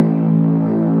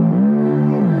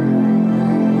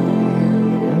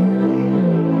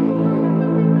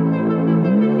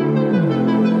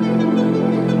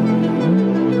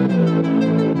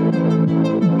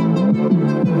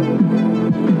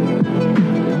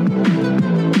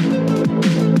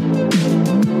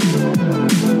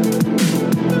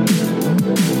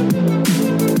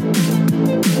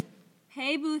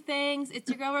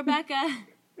Rebecca.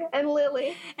 And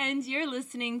Lily. And you're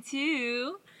listening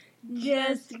to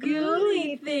Just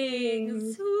Ghouly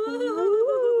Things.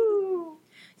 Woo.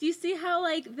 Do you see how,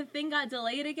 like, the thing got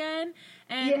delayed again?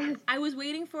 And Yes. I was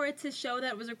waiting for it to show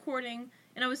that it was recording,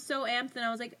 and I was so amped, and I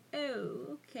was like,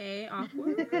 oh, okay,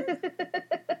 awkward.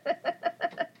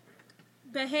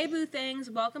 But hey, boo things,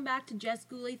 welcome back to Just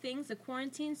Ghouly Things, the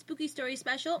Quarantine Spooky Story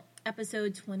Special,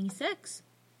 episode 26.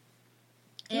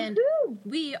 And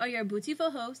we are your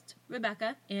beautiful hosts,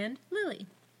 Rebecca and Lily.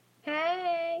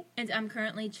 Hey. And I'm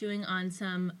currently chewing on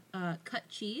some cut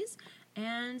cheese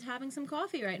and having some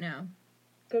coffee right now.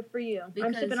 Good for you.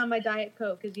 I'm sipping on my Diet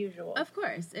Coke as usual. Of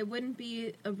course. It wouldn't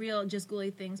be a real Just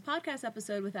Ghouly Things podcast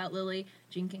episode without Lily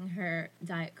drinking her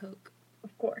Diet Coke.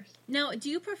 Of course. Now, do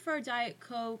you prefer Diet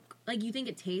Coke? Like, you think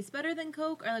it tastes better than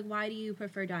Coke? Or, like, why do you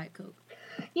prefer Diet Coke?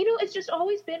 You know, it's just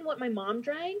always been what my mom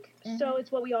drank. Mm-hmm. So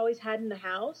it's what we always had in the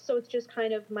house. So it's just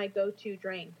kind of my go-to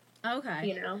drink. Okay.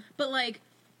 You know? But, like,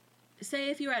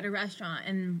 say if you were at a restaurant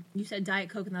and you said Diet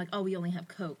Coke and they're like, oh, we only have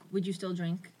Coke. Would you still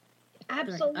drink?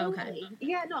 Absolutely. Okay.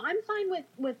 Yeah, no, I'm fine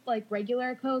with like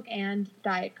regular Coke and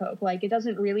Diet Coke. Like, it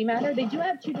doesn't really matter. They do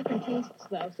have two different tastes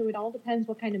though, so it all depends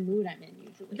what kind of mood I'm in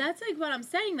usually. That's like what I'm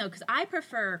saying though, because I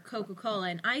prefer Coca-Cola,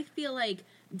 and I feel like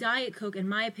Diet Coke, in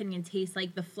my opinion, tastes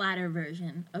like the flatter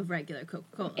version of regular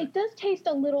Coca-Cola. It does taste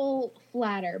a little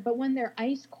flatter, but when they're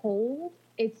ice cold,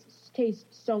 it tastes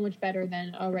so much better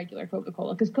than a regular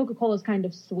Coca-Cola, because Coca-Cola is kind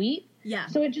of sweet. Yeah.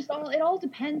 So it all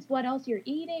depends what else you're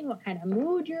eating, what kind of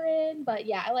mood you're in. But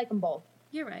yeah, I like them both.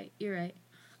 You're right.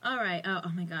 All right.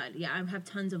 Oh my God. Yeah, I have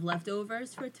tons of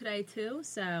leftovers for today too.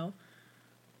 So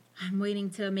I'm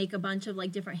waiting to make a bunch of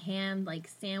like different ham like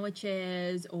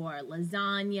sandwiches or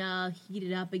lasagna, heat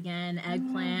it up again,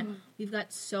 eggplant. We've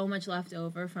got so much left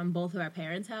over from both of our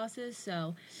parents' houses,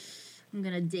 so I'm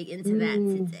gonna dig into that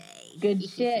today. Good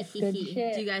shit. Good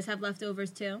shit. Do you guys have leftovers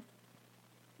too?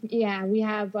 Yeah, we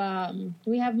have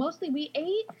mostly, we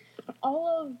ate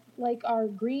all of like our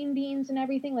green beans and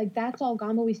everything, like that's all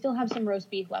gone, but we still have some roast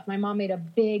beef left. My mom made a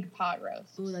big pot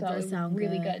roast. Ooh, that so does sound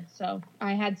really good. So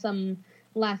I had some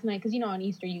last night, because you know on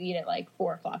Easter you eat at like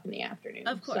 4:00 in the afternoon.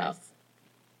 Of course.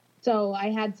 So I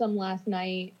had some last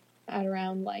night at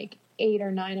around like 8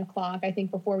 or 9 o'clock, I think,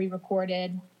 before we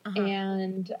recorded,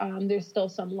 and there's still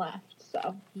some left.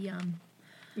 So yum.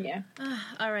 Yeah.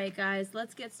 All right, guys,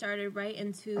 let's get started right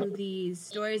into these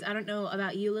stories. I don't know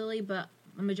about you, Lily, but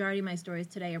the majority of my stories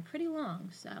today are pretty long,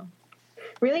 so.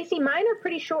 Really? See, mine are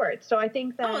pretty short, so I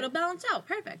think that... Oh, it'll balance out.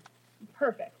 Perfect.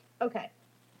 Perfect. Okay.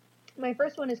 My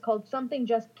first one is called Something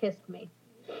Just Kissed Me.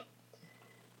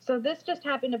 So this just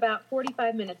happened about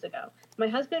 45 minutes ago. My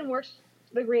husband works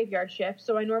the graveyard shift,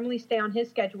 so I normally stay on his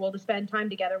schedule to spend time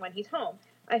together when he's home.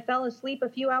 I fell asleep a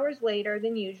few hours later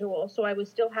than usual, so I was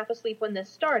still half asleep when this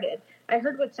started. I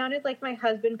heard what sounded like my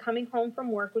husband coming home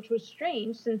from work, which was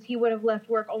strange since he would have left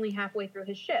work only halfway through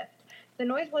his shift. The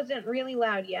noise wasn't really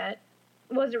loud,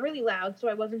 so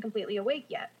I wasn't completely awake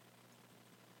yet.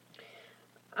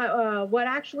 What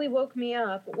actually woke me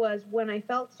up was when I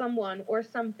felt someone or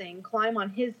something climb on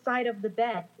his side of the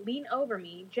bed, lean over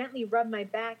me, gently rub my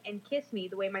back, and kiss me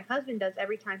the way my husband does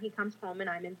every time he comes home and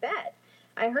I'm in bed.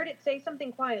 I heard it say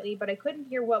something quietly, but I couldn't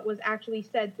hear what was actually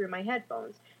said through my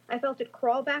headphones. I felt it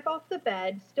crawl back off the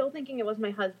bed, still thinking it was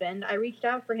my husband. I reached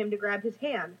out for him to grab his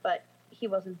hand, but he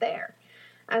wasn't there.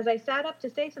 As I sat up to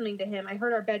say something to him, I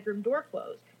heard our bedroom door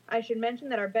close. I should mention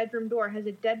that our bedroom door has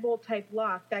a deadbolt-type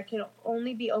lock that can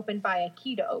only be opened by a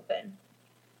key to open.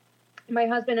 My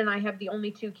husband and I have the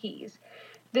only two keys.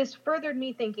 This furthered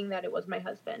me thinking that it was my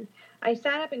husband. I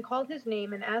sat up and called his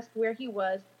name and asked where he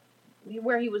was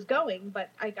going, but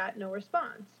I got no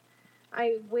response.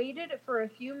 I waited for a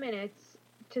few minutes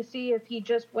to see if he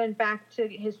just went back to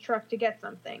his truck to get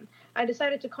something. I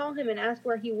decided to call him and ask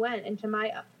where he went, and to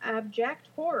my abject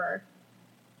horror,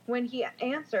 when he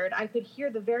answered, I could hear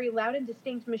the very loud and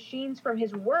distinct machines from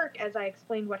his work as I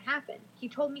explained what happened. He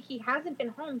told me he hasn't been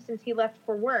home since he left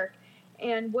for work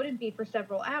and wouldn't be for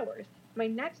several hours. My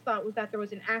next thought was that there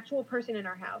was an actual person in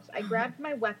our house. I grabbed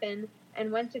my weapon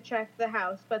and went to check the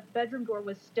house, but the bedroom door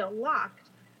was still locked.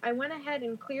 I went ahead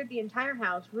and cleared the entire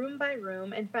house, room by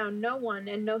room, and found no one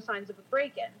and no signs of a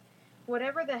break-in.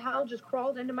 Whatever the hell just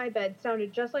crawled into my bed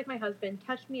sounded just like my husband,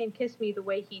 touched me and kissed me the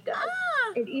way he does.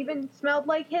 It even smelled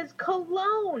like his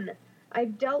cologne.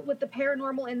 I've dealt with the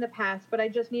paranormal in the past, but I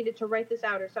just needed to write this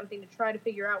out or something to try to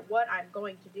figure out what I'm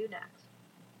going to do next.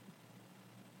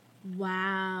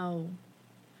 Wow.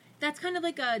 That's kind of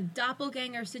like a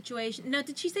doppelganger situation. Now,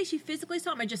 did she say she physically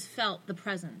saw him or just felt the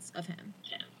presence of him?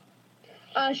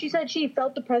 She said she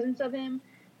felt the presence of him.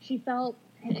 She felt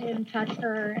and touch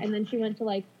her, and then she went to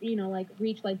like, you know, like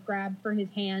reach, like grab for his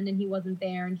hand, and he wasn't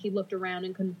there, and she looked around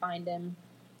and couldn't find him.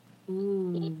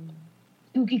 Ooh.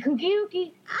 Ookie kookie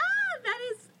ookie. That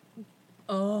is.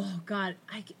 Oh God,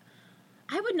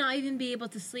 I would not even be able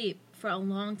to sleep for a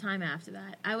long time after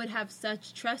that. I would have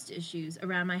such trust issues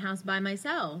around my house by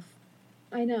myself.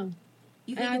 I know.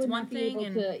 You think it's one thing,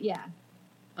 and yeah.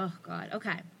 oh God,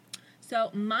 okay. So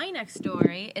my next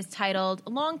story is titled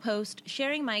 "Long Post: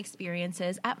 Sharing My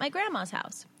Experiences at My Grandma's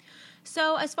House."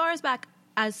 So as far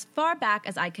back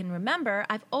as I can remember,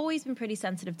 I've always been pretty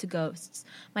sensitive to ghosts.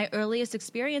 My earliest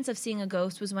experience of seeing a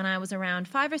ghost was when I was around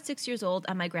 5 or 6 years old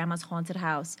at my grandma's haunted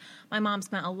house. My mom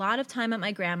spent a lot of time at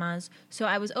my grandma's, so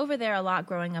I was over there a lot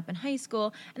growing up in high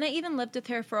school, and I even lived with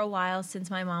her for a while since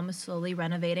my mom was slowly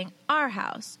renovating our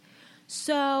house.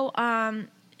 So,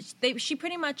 she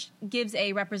pretty much gives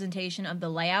a representation of the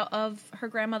layout of her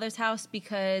grandmother's house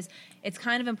because it's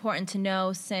kind of important to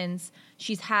know since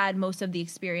she's had most of the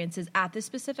experiences at this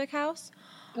specific house.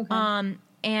 Okay.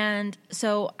 And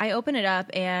so I open it up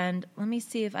and let me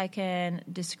see if I can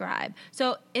describe.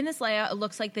 So in this layout, it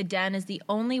looks like the den is the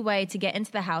only way to get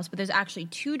into the house, but there's actually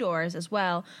 2 doors as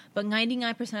well. But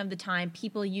 99% of the time,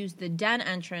 people use the den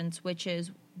entrance, which is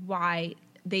why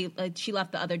she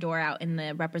left the other door out in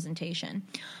the representation.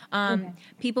 Okay.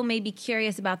 People may be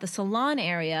curious about the salon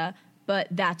area, but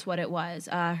that's what it was.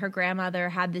 Her grandmother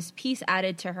had this piece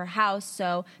added to her house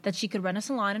so that she could run a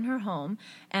salon in her home,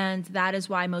 and that is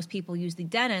why most people use the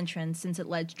den entrance since it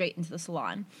led straight into the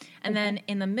salon. And then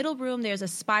in the middle room, there's a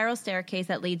spiral staircase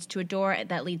that leads to a door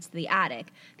that leads to the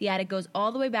attic. The attic goes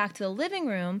all the way back to the living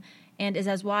room and is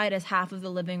as wide as half of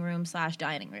the living room /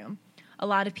 dining room. A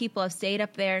lot of people have stayed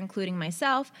up there, including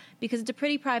myself, because it's a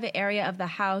pretty private area of the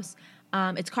house.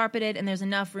 It's carpeted, and there's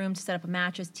enough room to set up a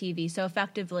mattress, TV. So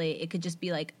effectively, it could just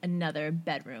be like another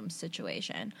bedroom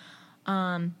situation.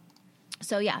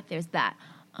 So yeah, there's that.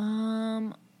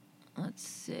 Let's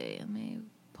see. Let me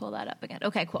pull that up again.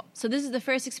 Okay, cool. So this is the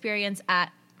first experience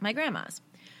at my grandma's.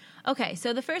 Okay,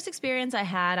 so the first experience I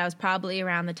had, I was probably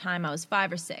around the time I was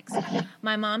 5 or 6.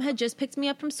 My mom had just picked me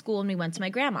up from school and we went to my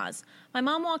grandma's. My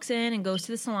mom walks in and goes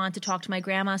to the salon to talk to my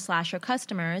grandma / her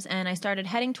customers, and I started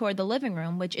heading toward the living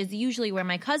room, which is usually where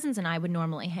my cousins and I would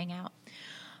normally hang out.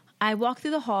 I walked through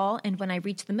the hall, and when I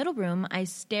reached the middle room, I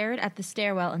stared at the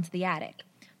stairwell into the attic.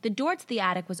 The door to the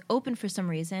attic was open for some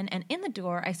reason, and in the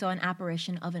door I saw an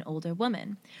apparition of an older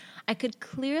woman. I could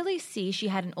clearly see she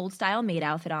had an old-style maid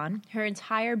outfit on. Her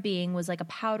entire being was like a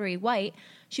powdery white.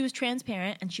 She was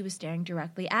transparent, and she was staring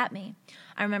directly at me.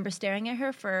 I remember staring at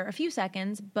her for a few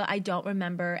seconds, but I don't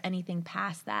remember anything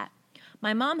past that.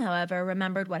 My mom, however,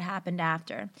 remembered what happened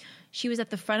after. She was at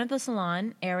the front of the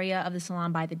salon, area of the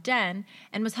salon by the den,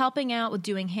 and was helping out with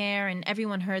doing hair, and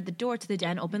everyone heard the door to the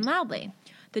den open loudly.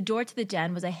 The door to the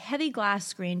den was a heavy glass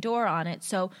screen door on it,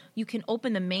 so you can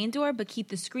open the main door but keep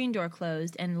the screen door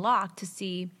closed and locked to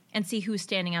see who's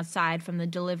standing outside from the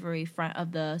delivery front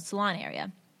of the salon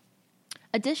area.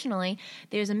 Additionally,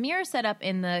 there's a mirror set up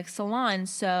in the salon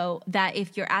so that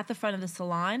if you're at the front of the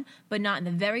salon but not in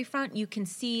the very front, you can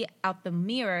see out the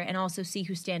mirror and also see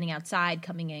who's standing outside,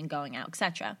 coming in, going out,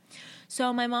 etc.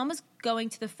 So my mom was going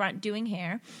to the front doing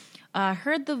hair,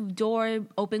 heard the door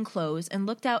open close, and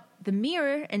looked out the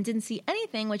mirror and didn't see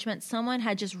anything, which meant someone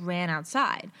had just ran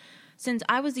outside. Since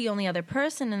I was the only other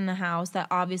person in the house, that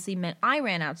obviously meant I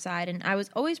ran outside, and I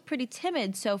was always pretty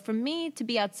timid, so for me to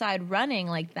be outside running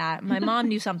like that, my mom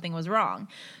knew something was wrong.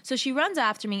 So she runs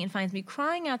after me and finds me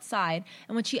crying outside,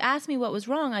 and when she asked me what was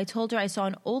wrong, I told her I saw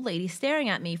an old lady staring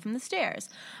at me from the stairs.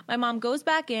 My mom goes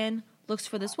back in, looks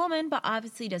for this woman, but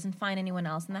obviously doesn't find anyone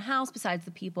else in the house besides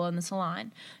the people in the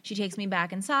salon. She takes me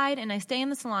back inside, and I stay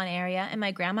in the salon area, and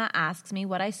my grandma asks me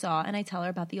what I saw, and I tell her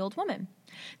about the old woman.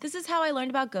 This is how I learned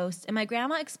about ghosts, and my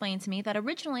grandma explained to me that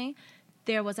originally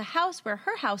there was a house where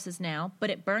her house is now, but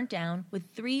it burnt down with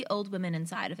 3 old women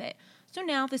inside of it. So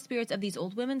now the spirits of these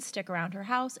old women stick around her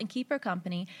house and keep her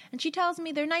company, and she tells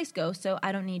me they're nice ghosts, so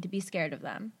I don't need to be scared of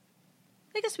them.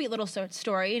 Like a sweet little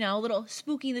story, a little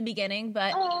spooky in the beginning,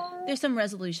 but there's some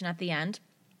resolution at the end.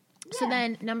 Yeah. So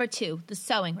then, number 2, the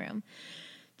sewing room.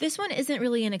 This one isn't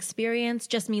really an experience,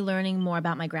 just me learning more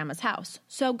about my grandma's house.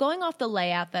 So going off the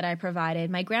layout that I provided,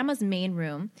 my grandma's main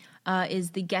room is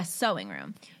the guest sewing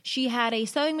room. She had a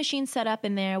sewing machine set up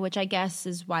in there, which I guess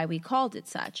is why we called it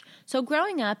such. So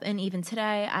growing up, and even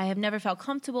today, I have never felt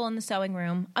comfortable in the sewing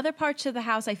room. Other parts of the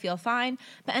house I feel fine,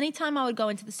 but anytime I would go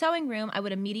into the sewing room, I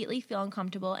would immediately feel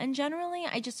uncomfortable, and generally,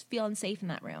 I just feel unsafe in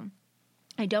that room.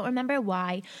 I don't remember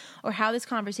why or how this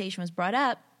conversation was brought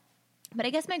up, but I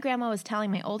guess my grandma was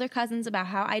telling my older cousins about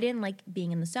how I didn't like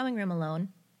being in the sewing room alone,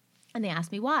 And they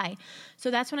asked me why. So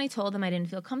that's when I told them I didn't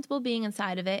feel comfortable being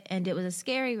inside of it and it was a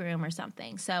scary room or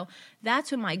something. So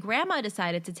that's when my grandma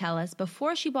decided to tell us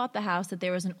before she bought the house that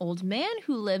there was an old man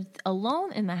who lived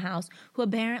alone in the house who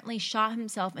apparently shot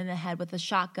himself in the head with a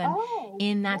shotgun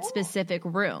in that specific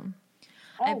room.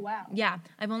 Wow. Yeah,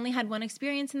 I've only had one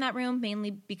experience in that room,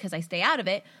 mainly because I stay out of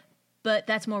it, but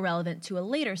that's more relevant to a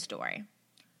later story.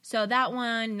 So that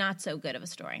one, not so good of a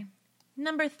story.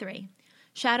 Number 3.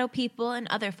 Shadow people and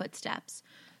other footsteps.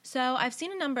 So I've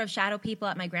seen a number of shadow people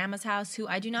at my grandma's house who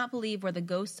I do not believe were the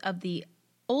ghosts of the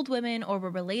old women or were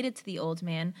related to the old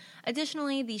man.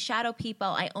 Additionally, the shadow people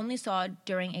I only saw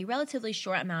during a relatively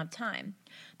short amount of time.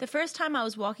 The first time I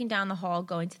was walking down the hall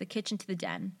going to the kitchen to the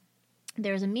den.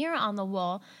 There's a mirror on the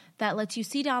wall that lets you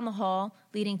see down the hall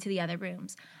leading to the other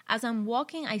rooms. As I'm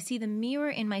walking, I see the mirror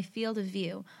in my field of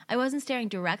view. I wasn't staring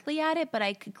directly at it, but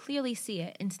I could clearly see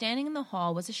it, and standing in the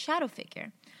hall was a shadow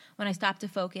figure. When I stopped to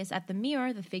focus at the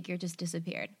mirror, the figure just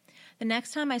disappeared. The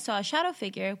next time I saw a shadow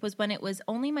figure was when it was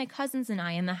only my cousins and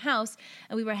I in the house,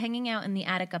 and we were hanging out in the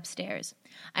attic upstairs.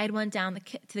 I had went down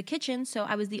to the kitchen, so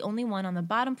I was the only one on the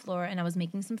bottom floor, and I was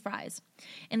making some fries.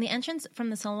 In the entrance from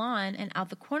the salon and out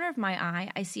the corner of my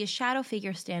eye, I see a shadow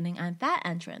figure standing at that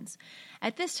entrance.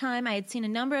 At this time, I had seen a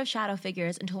number of shadow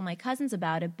figures and told my cousins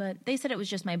about it, but they said it was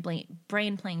just my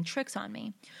brain playing tricks on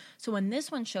me. So when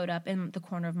this one showed up in the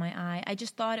corner of my eye, I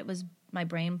just thought it was my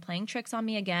brain playing tricks on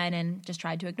me again and just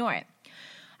tried to ignore it.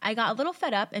 I got a little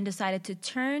fed up and decided to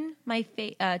turn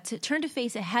to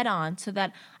face it head on so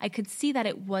that I could see that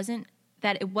it wasn't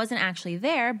actually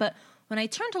there, but when I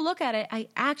turned to look at it, I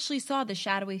actually saw the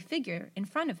shadowy figure in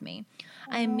front of me.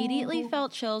 I immediately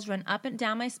felt chills run up and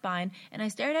down my spine, and I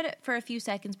stared at it for a few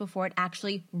seconds before it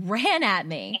actually ran at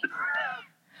me.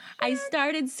 I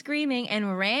started screaming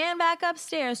and ran back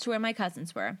upstairs to where my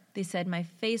cousins were. They said my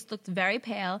face looked very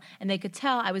pale, and they could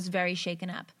tell I was very shaken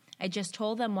up. I just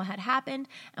told them what had happened,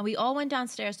 and we all went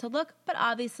downstairs to look, but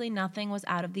obviously nothing was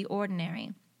out of the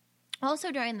ordinary.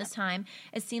 Also during this time,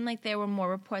 it seemed like there were more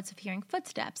reports of hearing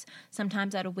footsteps.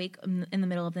 Sometimes I'd awake in the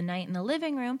middle of the night in the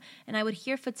living room, and I would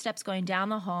hear footsteps going down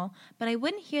the hall, but I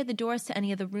wouldn't hear the doors to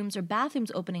any of the rooms or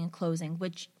bathrooms opening and closing,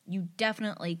 which you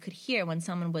definitely could hear when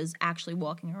someone was actually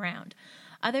walking around.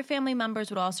 Other family members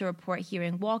would also report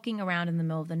hearing walking around in the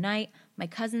middle of the night. My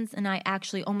cousins and I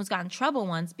actually almost got in trouble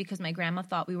once because my grandma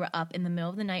thought we were up in the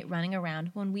middle of the night running around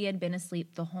when we had been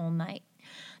asleep the whole night.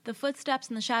 The footsteps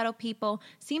and the shadow people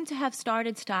seem to have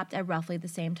stopped at roughly the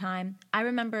same time. I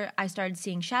remember I started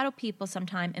seeing shadow people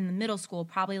sometime in the middle school,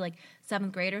 probably like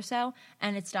 7th grade or so,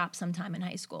 and it stopped sometime in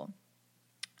high school.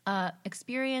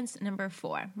 Experience number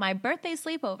 4, my birthday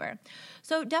sleepover.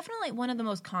 So definitely one of the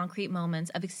most concrete moments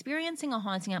of experiencing a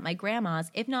haunting at my grandma's,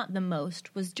 if not the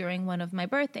most, was during one of my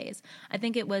birthdays. I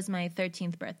think it was my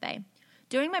 13th birthday.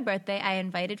 During my birthday, I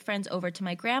invited friends over to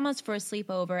my grandma's for a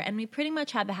sleepover, and we pretty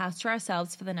much had the house to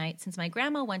ourselves for the night since my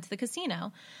grandma went to the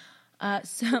casino.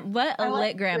 What a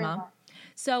lit grandma.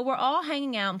 So we're all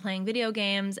hanging out and playing video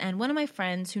games, and one of my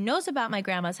friends who knows about my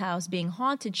grandma's house being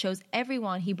haunted shows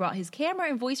everyone he brought his camera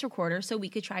and voice recorder so we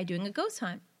could try doing a ghost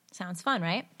hunt. Sounds fun,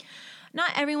 right?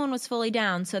 Not everyone was fully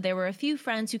down, so there were a few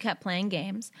friends who kept playing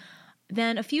games,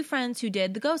 then a few friends who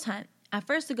did the ghost hunt. At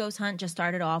first, the ghost hunt just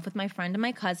started off with my friend and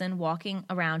my cousin walking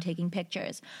around taking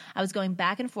pictures. I was going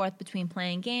back and forth between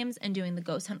playing games and doing the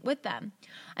ghost hunt with them.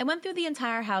 I went through the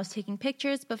entire house taking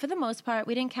pictures, but for the most part,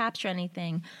 we didn't capture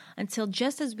anything until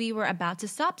just as we were about to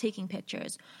stop taking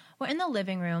pictures. We're in the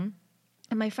living room,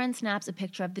 and my friend snaps a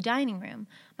picture of the dining room.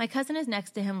 My cousin is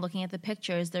next to him looking at the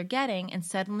pictures they're getting, and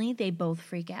suddenly they both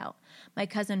freak out. My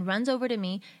cousin runs over to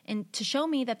me and to show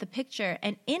me that the picture,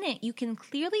 and in it you can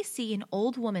clearly see an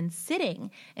old woman sitting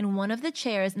in one of the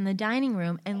chairs in the dining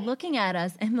room and looking at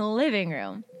us in the living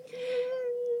room.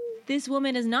 This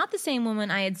woman is not the same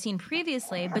woman I had seen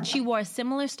previously, but she wore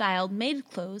similar styled maid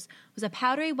clothes, was a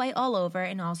powdery white all over,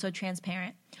 and also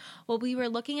transparent. While we were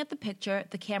looking at the picture,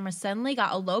 the camera suddenly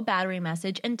got a low battery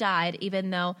message and died, even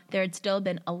though there had still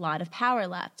been a lot of power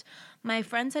left. My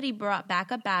friend said he brought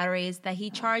backup batteries, that he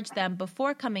charged them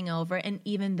before coming over, and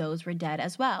even those were dead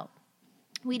as well.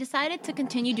 We decided to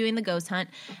continue doing the ghost hunt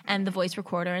and the voice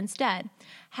recorder instead.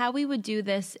 How we would do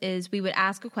this is we would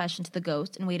ask a question to the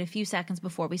ghost and wait a few seconds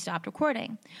before we stopped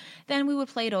recording. Then we would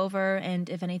play it over and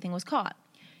if anything was caught.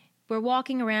 We're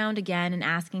walking around again and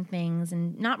asking things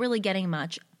and not really getting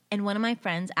much, and one of my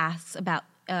friends asks about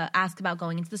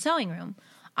going into the sewing room.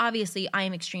 Obviously, I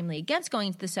am extremely against going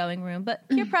into the sewing room, but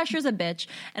peer pressure is a bitch,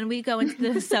 and we go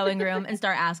into the sewing room and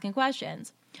start asking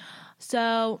questions.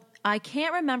 So I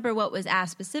can't remember what was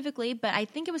asked specifically, but I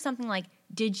think it was something like,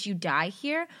 did you die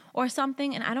here or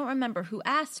something? And I don't remember who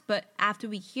asked, but after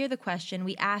we hear the question,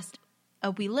 we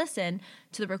listen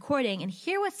to the recording and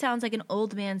hear what sounds like an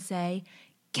old man say,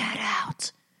 "Get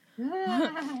out."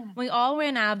 We all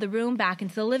ran out of the room back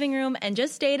into the living room and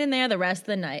just stayed in there the rest of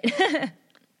the night.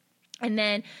 And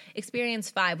then experience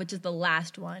 5, which is the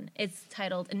last one. It's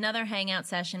titled Another Hangout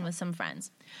Session with Some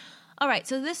Friends. All right,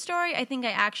 so this story I think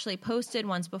I actually posted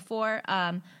once before,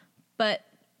 but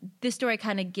this story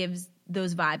kind of gives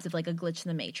those vibes of like a glitch in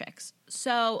the matrix.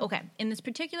 So, okay, in this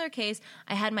particular case,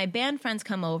 I had my band friends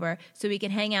come over so we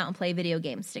could hang out and play video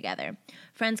games together.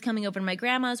 Friends coming over to my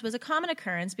grandma's was a common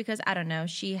occurrence because, I don't know,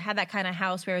 she had that kind of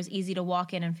house where it was easy to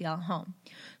walk in and feel at home.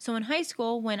 So in high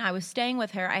school, when I was staying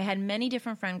with her, I had many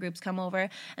different friend groups come over,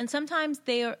 and sometimes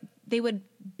they would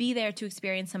be there to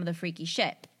experience some of the freaky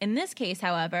shit. In this case,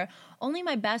 however, only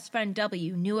my best friend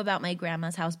W knew about my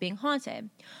grandma's house being haunted.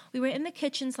 We were in the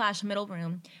kitchen/middle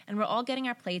room, and we're all getting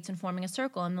our plates and forming a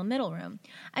circle in the middle room.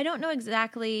 I don't know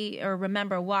exactly or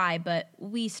remember why, but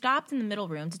we stopped in the middle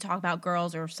room to talk about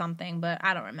girls or something, but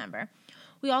I don't remember.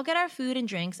 We all get our food and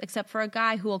drinks except for a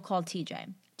guy who we'll call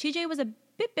TJ. TJ was a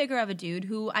bit bigger of a dude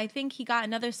who I think he got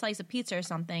another slice of pizza or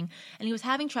something, and he was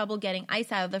having trouble getting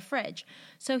ice out of the fridge.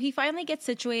 So he finally gets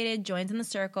situated, joins in the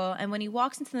circle, and when he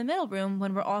walks into the middle room,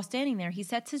 when we're all standing there, he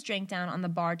sets his drink down on the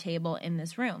bar table in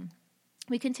this room.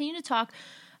 We continue to talk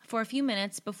for a few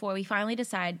minutes before we finally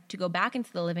decide to go back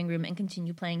into the living room and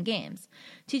continue playing games.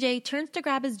 TJ turns to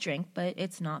grab his drink, but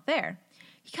it's not there.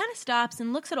 He kind of stops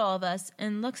and looks at all of us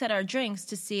and looks at our drinks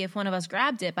to see if one of us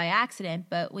grabbed it by accident,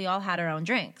 but we all had our own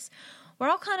drinks. We're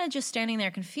all kind of just standing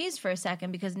there confused for a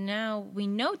second because now we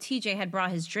know TJ had brought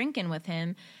his drink in with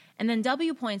him, and then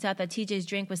W points out that TJ's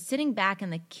drink was sitting back in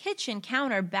the kitchen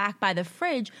counter back by the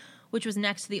fridge, which was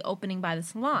next to the opening by the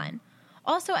salon.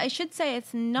 Also, I should say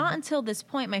it's not until this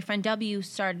point my friend W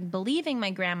started believing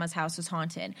my grandma's house was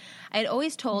haunted. I had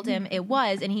always told him it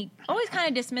was, and he always kind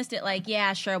of dismissed it like,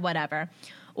 yeah, sure, whatever.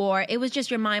 Or it was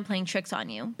just your mind playing tricks on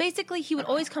you. Basically, he would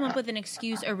always come up with an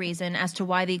excuse or reason as to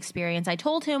why the experience I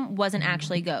told him wasn't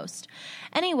actually a ghost.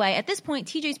 Anyway, at this point,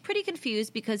 TJ's pretty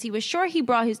confused because he was sure he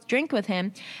brought his drink with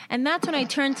him, and that's when I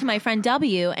turned to my friend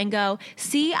W and go,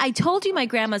 "See, I told you my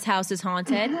grandma's house is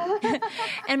haunted."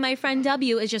 And my friend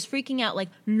W is just freaking out like,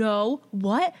 "No,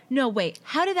 what? No, wait,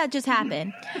 how did that just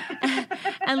happen?"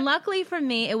 And luckily for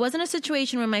me, it wasn't a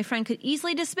situation where my friend could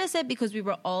easily dismiss it because we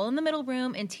were all in the middle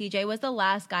room and TJ was the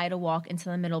last guy to walk into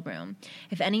the middle room.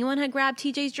 If anyone had grabbed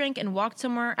TJ's drink and walked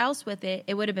somewhere else with it,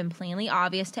 it would have been plainly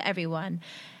obvious to everyone.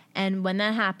 And when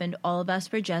that happened, all of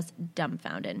us were just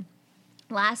dumbfounded.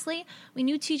 Lastly, we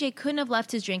knew TJ couldn't have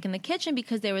left his drink in the kitchen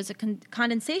because there was a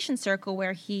condensation circle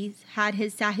where he had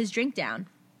sat his drink down.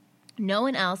 No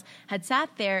one else had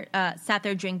sat their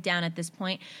drink down at this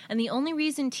point, and the only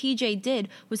reason TJ did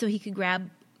was so he could grab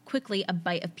quickly a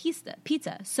bite of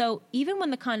pizza. So even with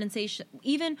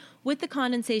the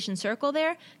condensation circle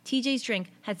there, TJ's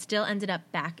drink had still ended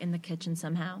up back in the kitchen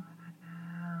somehow.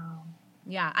 Wow.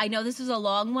 Yeah, I know this was a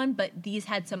long one, but these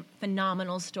had some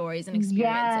phenomenal stories and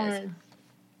experiences. Yes.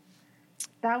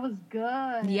 That was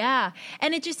good. Yeah,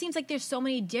 and it just seems like there's so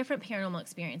many different paranormal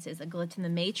experiences. A glitch in the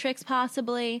matrix,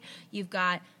 possibly. You've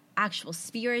got actual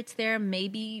spirits there,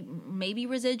 maybe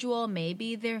residual,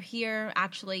 maybe they're here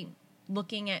actually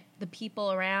looking at the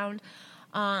people around.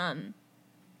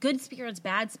 Good spirits,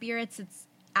 bad spirits. It's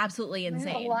absolutely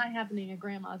insane. There's a lot happening at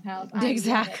Grandma's house.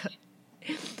 Exactly.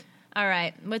 All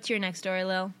right. What's your next story,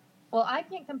 Lil? Well, I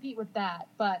can't compete with that,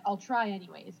 but I'll try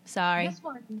anyways. Sorry. This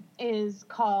one is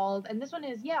called, and this one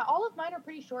is, all of mine are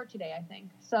pretty short today, I think.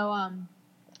 So,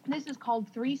 this is called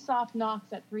 3 Soft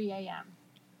Knocks at 3 a.m.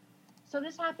 So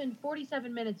this happened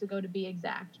 47 minutes ago to be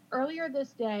exact. Earlier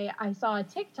this day, I saw a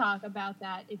TikTok about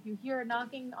that. If you hear a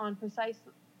knocking on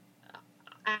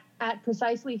at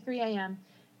precisely 3 a.m.,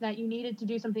 that you needed to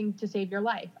do something to save your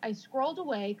life. I scrolled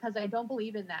away because I don't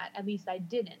believe in that. At least I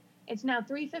didn't. It's now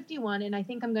 3:51, and I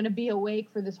think I'm going to be awake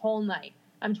for this whole night.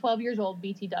 I'm 12 years old,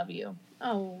 BTW.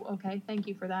 Oh, okay. Thank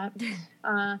you for that.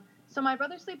 So my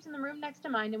brother sleeps in the room next to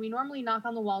mine, and we normally knock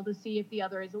on the wall to see if the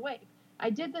other is awake. I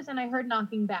did this and I heard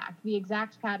knocking back, the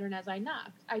exact pattern as I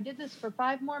knocked. I did this for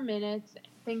 5 more minutes,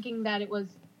 thinking that it was,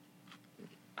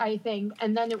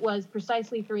 and then it was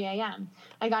precisely 3 a.m.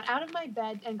 I got out of my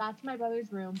bed and got to my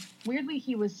brother's room. Weirdly,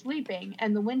 he was sleeping,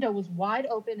 and the window was wide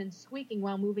open and squeaking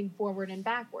while moving forward and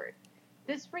backward.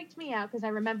 This freaked me out because I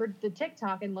remembered the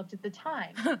TikTok and looked at the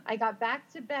time. I got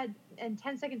back to bed, and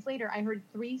 10 seconds later, I heard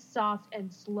 3 soft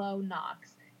and slow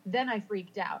knocks. Then I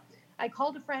freaked out. I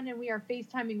called a friend, and we are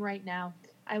FaceTiming right now.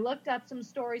 I looked up some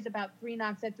stories about 3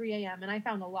 knocks at 3 a.m. and I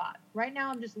found a lot. Right now,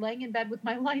 I'm just laying in bed with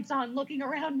my lights on, looking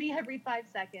around me every 5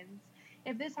 seconds.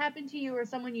 If this happened to you or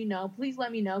someone you know, please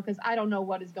let me know because I don't know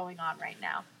what is going on right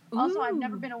now. Also, I've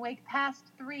never been awake past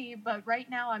 3, but right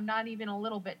now I'm not even a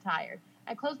little bit tired.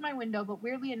 I closed my window, but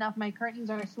weirdly enough, my curtains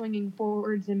are swinging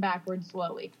forwards and backwards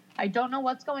slowly. I don't know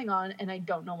what's going on, and I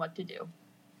don't know what to do.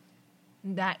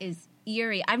 That is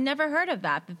eerie. I've never heard of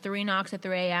that, the 3 knocks at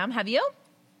 3 a.m. Have you?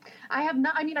 I have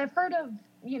not. I mean, I've heard of,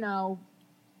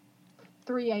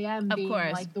 3 a.m. being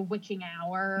course. like the witching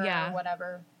hour or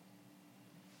whatever.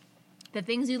 The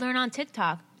things you learn on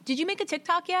TikTok. Did you make a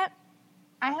TikTok yet?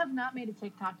 I have not made a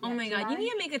TikTok yet. Oh my God, you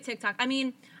need to make a TikTok. I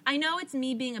mean, I know it's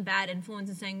me being a bad influence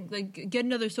and saying, like, get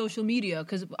another social media,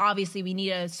 because obviously we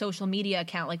need a social media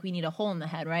account like we need a hole in the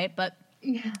head, right? But,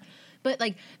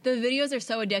 like, the videos are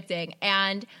so addicting,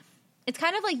 and it's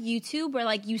kind of like YouTube where,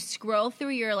 like, you scroll through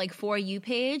your, like, For You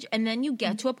page, and then you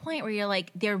get to a point where you're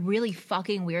like, they're really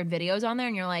fucking weird videos on there,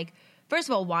 and you're like, first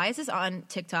of all, why is this on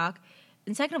TikTok?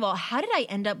 And second of all, how did I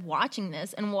end up watching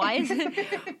this? And why is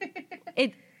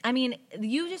it... I mean,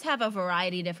 you just have a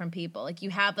variety of different people. Like,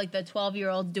 you have, like, the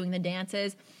 12-year-olds doing the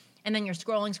dances, and then you're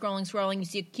scrolling. You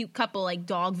see a cute couple, like,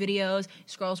 dog videos,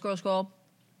 scroll.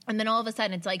 And then all of a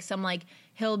sudden, it's, like, some, like,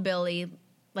 hillbilly,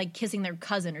 like, kissing their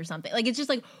cousin or something. Like, it's just,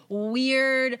 like,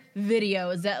 weird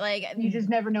videos that, like... You just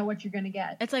never know what you're going to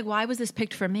get. It's like, why was this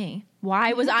picked for me?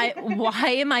 Why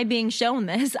am I being shown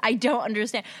this? I don't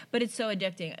understand. But it's so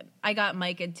addicting. I got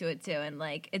Mike into it, too, and,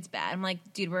 like, it's bad. I'm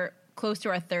like, dude, we're close to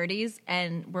our 30s,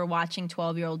 and we're watching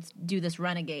 12-year-olds do this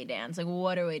renegade dance. Like,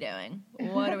 what are we doing?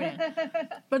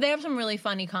 But they have some really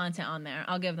funny content on there.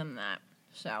 I'll give them that.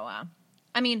 So,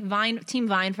 I mean, Team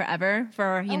Vine forever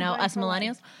for, us millennials.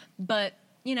 Life. But,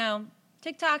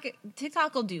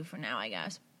 TikTok will do for now, I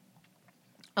guess.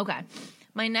 Okay.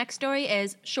 My next story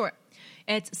is short.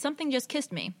 It's Something Just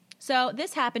Kissed Me. So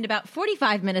this happened about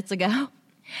 45 minutes ago.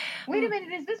 Wait a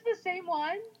minute. Is this the same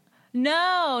one?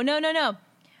 No.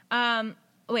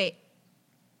 Wait.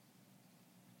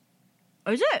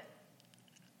 Is it?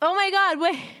 Oh my God,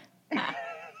 wait.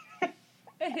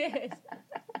 It is.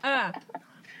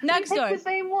 Next story. It's the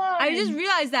same one. I just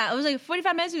realized that. It was like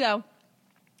 45 minutes ago.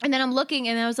 And then I'm looking,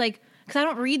 and I was like, because I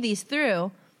don't read these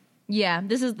through. Yeah,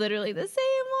 this is literally the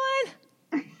same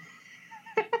one.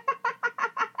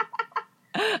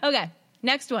 Okay,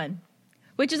 next one,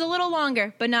 which is a little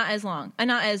longer, but not as long.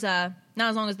 Not as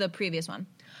long as the previous one.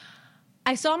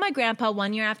 I saw my grandpa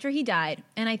 1 year after he died,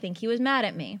 and I think he was mad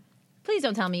at me. Please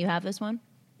don't tell me you have this one.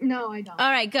 No, I don't. All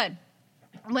right, good.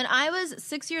 When I was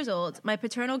 6 years old, my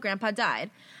paternal grandpa died.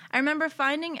 I remember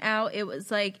finding out it was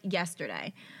like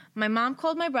yesterday. My mom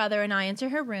called my brother and I into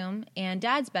her room and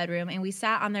Dad's bedroom, and we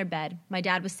sat on their bed. My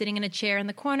dad was sitting in a chair in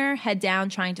the corner, head down,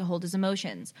 trying to hold his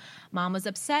emotions. Mom was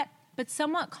upset, but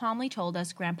somewhat calmly told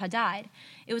us Grandpa died.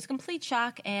 It was complete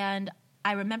shock, and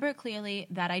I remember clearly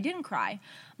that I didn't cry.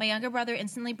 My younger brother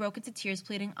instantly broke into tears,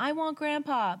 pleading, "I want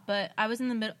Grandpa." But I was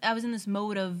in this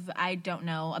mode of, I don't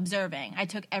know, observing. I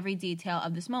took every detail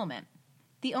of this moment.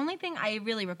 The only thing I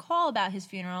really recall about his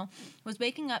funeral was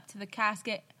walking up to the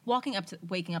casket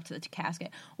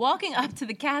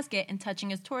and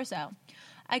touching his torso.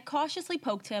 I cautiously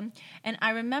poked him, and I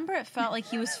remember it felt like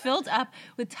he was filled up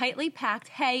with tightly packed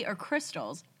hay or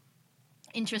crystals.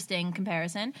 Interesting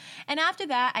comparison. And after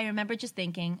that, I remember just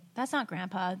thinking, that's not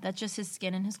Grandpa, that's just his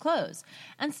skin and his clothes.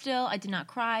 And still, I did not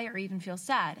cry or even feel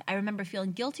sad. I remember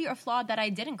feeling guilty or flawed that I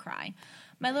didn't cry.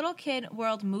 My little kid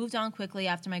world moved on quickly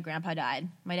after my grandpa died.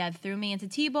 My dad threw me into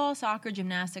t-ball, soccer,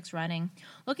 gymnastics, running.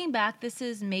 Looking back, this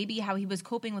is maybe how he was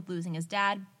coping with losing his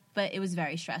dad, but it was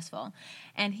very stressful.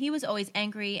 And he was always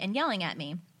angry and yelling at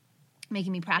me,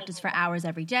 making me practice for hours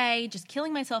every day, just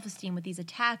killing my self-esteem with these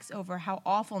attacks over how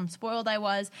awful and spoiled I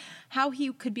was, how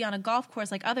he could be on a golf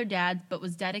course like other dads, but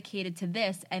was dedicated to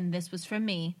this, and this was for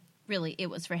me. Really, it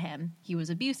was for him. He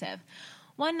was abusive.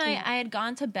 One night, I had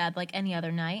gone to bed like any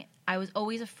other night. I was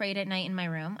always afraid at night in my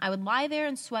room. I would lie there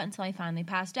and sweat until I finally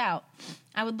passed out.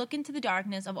 I would look into the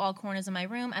darkness of all corners of my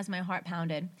room as my heart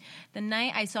pounded. The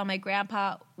night I saw my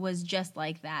grandpa was just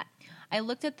like that. I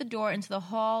looked at the door into the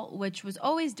hall, which was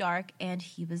always dark, and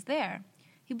he was there.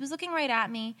 He was looking right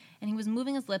at me, and he was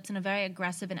moving his lips in a very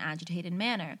aggressive and agitated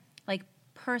manner, like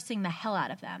pursing the hell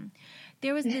out of them.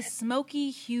 There was this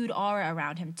smoky-hued aura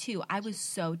around him, too. I was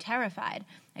so terrified.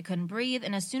 I couldn't breathe,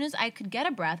 and as soon as I could get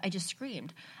a breath, I just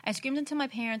screamed. I screamed until my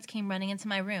parents came running into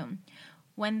my room.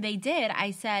 When they did,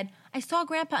 I said, "I saw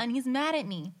Grandpa, and he's mad at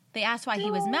me." They asked why he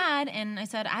was mad, and I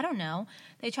said, "I don't know."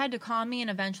 They tried to calm me, and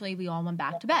eventually we all went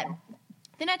back to bed.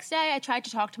 The next day, I tried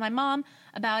to talk to my mom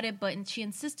about it, but she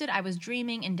insisted I was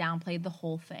dreaming and downplayed the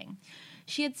whole thing.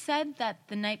 She had said that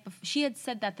the night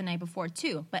before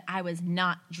too, but I was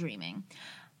not dreaming.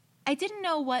 I didn't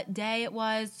know what day it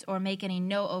was or make any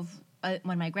note of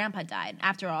when my grandpa died.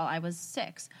 After all, I was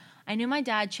 6. I knew my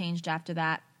dad changed after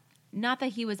that. Not that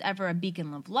he was ever a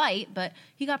beacon of light, but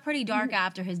he got pretty dark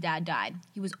after his dad died.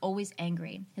 He was always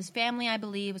angry. His family, I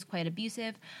believe, was quite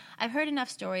abusive. I've heard enough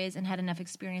stories and had enough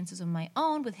experiences of my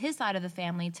own with his side of the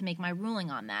family to make my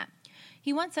ruling on that.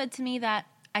 He once said to me that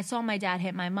I saw my dad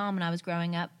hit my mom when I was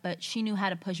growing up, but she knew how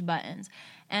to push buttons.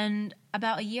 And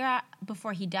about a year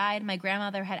before he died, my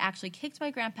grandmother had actually kicked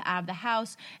my grandpa out of the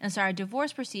house and started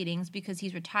divorce proceedings because he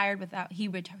retired without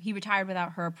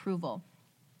her approval.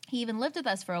 He even lived with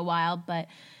us for a while, but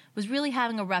was really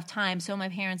having a rough time, so my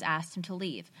parents asked him to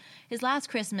leave. His last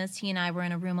Christmas, he and I were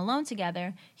in a room alone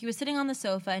together. He was sitting on the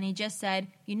sofa, and he just said,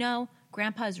 "You know,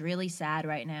 Grandpa is really sad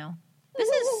right now." This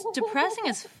is depressing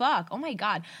as fuck. Oh my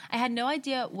God. I had no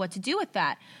idea what to do with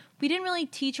that. We didn't really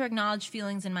teach or acknowledge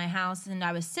feelings in my house, and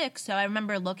I was 6, so I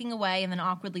remember looking away and then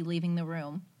awkwardly leaving the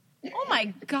room. Oh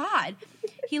my God.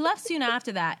 He left soon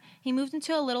after that. He moved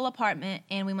into a little apartment,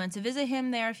 and we went to visit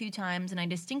him there a few times, and I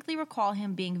distinctly recall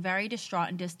him being very distraught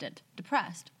and distant,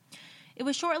 depressed. It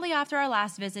was shortly after our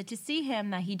last visit to see him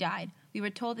that he died. We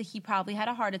were told that he probably had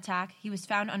a heart attack. He was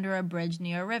found under a bridge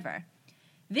near a river.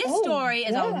 This story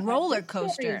is a roller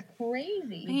coaster. This story is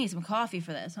crazy. I need some coffee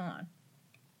for this. Hold on.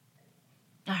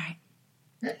 All right.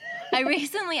 I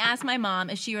recently asked my mom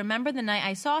if she remembered the night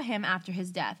I saw him after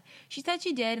his death. She said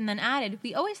she did and then added,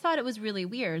 "We always thought it was really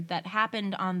weird that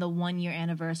happened on the 1-year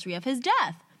anniversary of his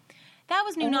death." That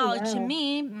was new knowledge to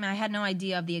me. I had no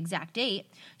idea of the exact date.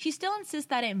 She still insists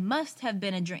that it must have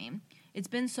been a dream. It's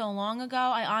been so long ago,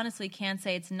 I honestly can't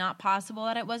say it's not possible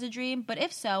that it was a dream, but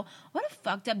if so, what a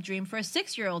fucked up dream for a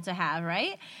 6-year-old to have,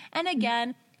 right? And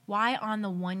again, why on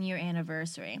the 1-year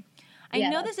anniversary? I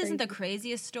know this isn't the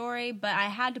craziest story, but I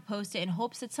had to post it in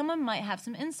hopes that someone might have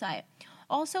some insight.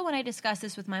 Also, when I discussed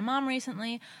this with my mom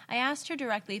recently, I asked her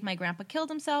directly if my grandpa killed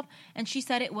himself, and she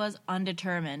said it was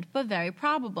undetermined, but very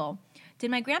probable.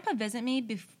 Did my grandpa visit me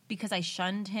because I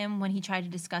shunned him when he tried to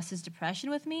discuss his depression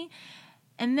with me?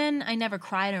 And then I never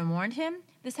cried or mourned him?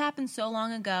 This happened so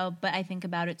long ago, but I think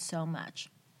about it so much.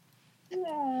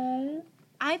 Aww.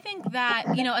 I think that,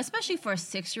 especially for a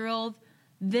 6-year-old,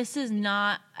 this is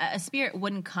not, a spirit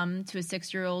wouldn't come to a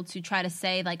 6-year-old to try to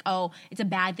say, like, oh, it's a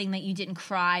bad thing that you didn't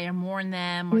cry or mourn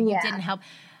them or you didn't help.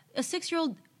 A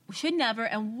 6-year-old should never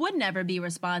and would never be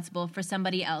responsible for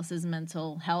somebody else's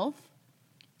mental health.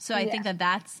 So I think that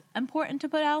that's important to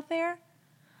put out there.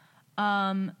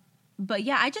 But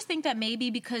yeah, I just think that maybe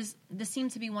because this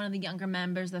seems to be one of the younger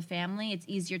members of the family, it's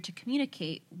easier to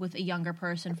communicate with a younger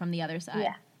person from the other side.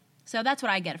 Yeah. So that's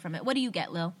what I get from it. What do you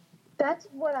get, Lil? That's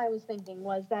what I was thinking,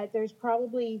 was that there's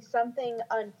probably something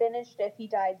unfinished if he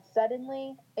died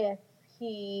suddenly, if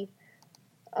he,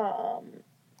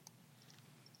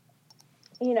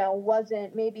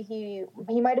 wasn't, maybe he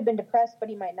might have been depressed, but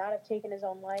he might not have taken his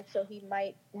own life, so he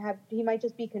might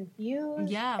just be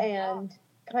confused and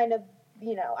kind of,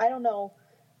 I don't know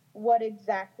what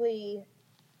exactly,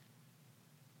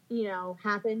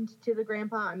 happened to the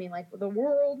grandpa. I mean, like, the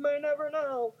world may never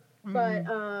know, but,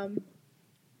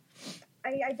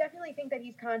 I definitely think that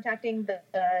he's contacting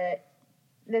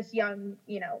this young,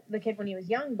 the kid when he was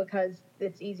young, because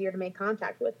it's easier to make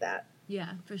contact with that.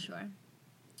 Yeah, for sure.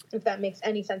 If that makes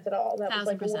any sense at all. That 1,000%. was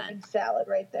like a word salad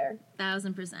right there.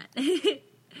 1,000%.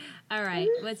 All right.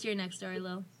 What's your next story,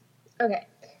 Lil? Okay.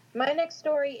 My next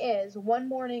story is, one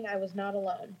morning I was not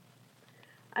alone.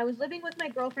 I was living with my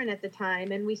girlfriend at the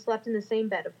time, and we slept in the same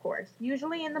bed, of course.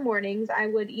 Usually in the mornings, I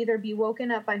would either be woken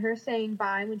up by her saying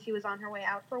bye when she was on her way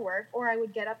out for work, or I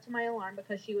would get up to my alarm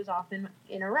because she was often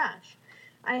in a rush.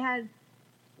 I had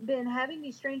been having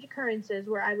these strange occurrences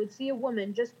where I would see a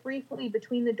woman just briefly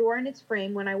between the door and its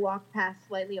frame when I walked past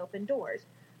slightly open doors.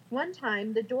 One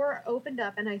time, the door opened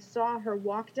up and I saw her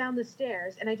walk down the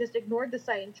stairs, and I just ignored the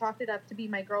sight and chalked it up to be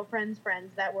my girlfriend's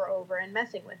friends that were over and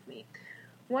messing with me.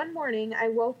 One morning, I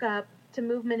woke up to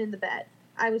movement in the bed.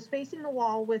 I was facing the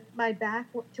wall with my back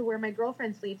to where my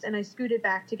girlfriend sleeps, and I scooted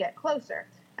back to get closer.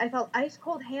 I felt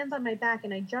ice-cold hands on my back,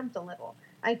 and I jumped a little.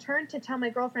 I turned to tell my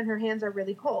girlfriend her hands are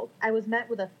really cold. I was met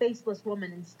with a faceless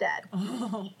woman instead.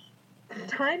 Oh.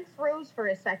 Time froze for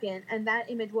a second, and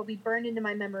that image will be burned into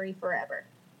my memory forever.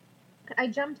 I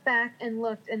jumped back and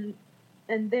looked, and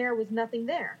there was nothing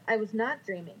there. I was not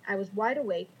dreaming. I was wide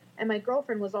awake, and my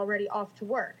girlfriend was already off to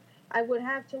work. I would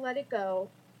have to let it go,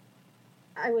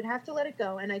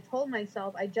 and I told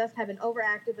myself I just have an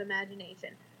overactive imagination.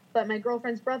 But my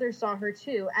girlfriend's brother saw her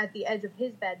too at the edge of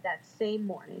his bed that same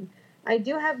morning. I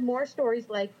do have more stories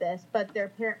like this, but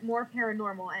they're more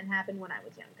paranormal and happened when I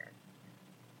was younger.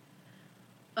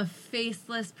 A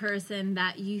faceless person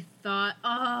that you thought,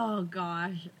 oh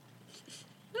gosh.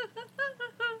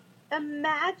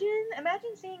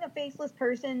 Imagine seeing a faceless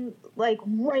person like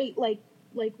right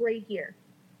here.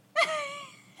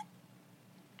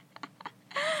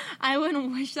 I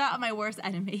wouldn't wish that on my worst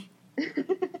enemy.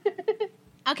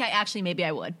 Okay, actually, maybe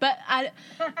I would, but I.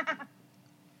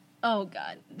 Oh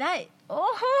God,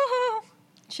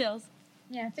 chills.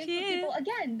 Yeah, faceless people.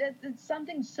 Again, that's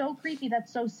something so creepy.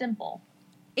 That's so simple.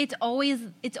 It's always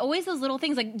those little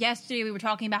things. Like yesterday, we were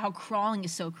talking about how crawling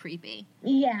is so creepy.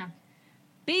 Yeah.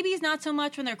 Babies, not so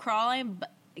much when they're crawling,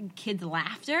 but kids'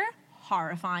 laughter,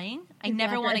 horrifying. I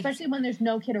never want to, especially when there's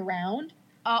no kid around.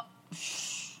 Oh,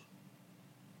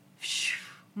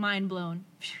 mind blown.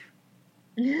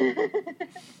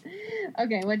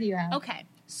 Okay, what do you have? Okay,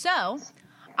 so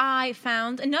I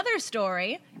found another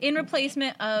story in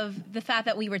replacement of the fact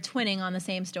that we were twinning on the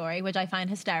same story, which I find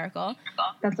hysterical.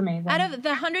 That's amazing. Out of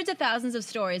the hundreds of thousands of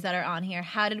stories that are on here,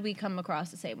 how did we come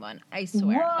across the same one? I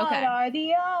swear. What Okay. are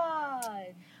the odds?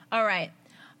 All right.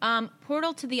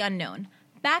 Portal to the unknown.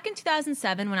 Back in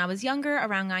 2007, when I was younger,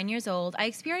 around 9 years old, I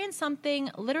experienced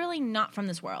something literally not from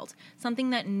this world.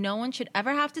 Something that no one should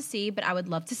ever have to see, but I would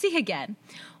love to see again.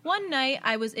 One night,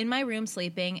 I was in my room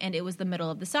sleeping, and it was the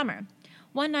middle of the summer.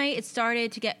 One night, it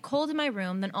started to get cold in my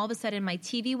room, then all of a sudden, my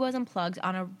TV was unplugged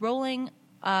on a rolling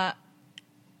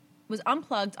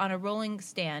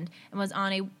stand and was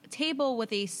on a table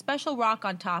with a special rock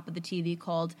on top of the TV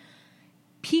called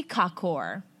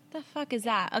Peacockcore. The fuck is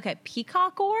that? Okay,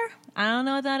 Peacockcore? I don't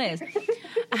know what that is.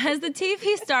 As the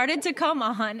TV started to come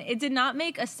on, it did not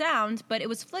make a sound, but it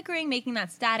was flickering, making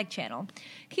that static channel.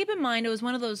 Keep in mind, it was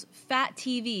one of those fat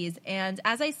TVs, and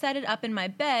as I set it up in my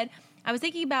bed, I was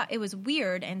thinking about it was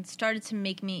weird and started to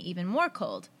make me even more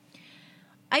cold.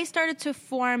 Ice started to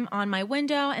form on my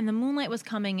window, and the moonlight was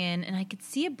coming in, and I could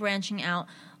see it branching out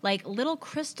like little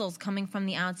crystals coming from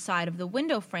the outside of the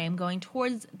window frame going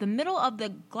towards the middle of the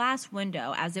glass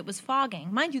window as it was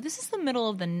fogging. Mind you, this is the middle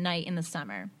of the night in the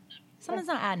summer. Something's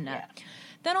not adding up. Yeah.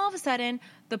 Then all of a sudden,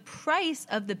 the price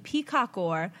of the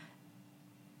Peacockcore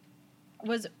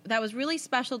was really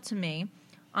special to me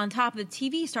on top of the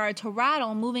TV started to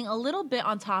rattle, moving a little bit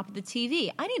on top of the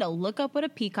TV. I need to look up what a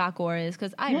Peacockcore is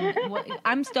because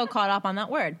I'm still caught up on that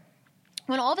word.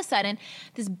 When all of a sudden,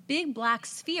 this big black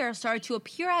sphere started to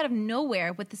appear out of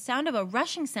nowhere with the sound of a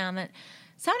rushing sound that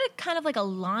sounded kind of like a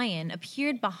lion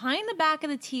appeared behind the back of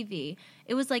the TV.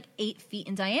 It was like 8 feet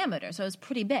in diameter, so it was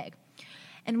pretty big.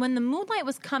 And when the moonlight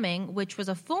was coming, which was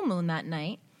a full moon that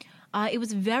night, it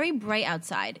was very bright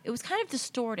outside. It was kind of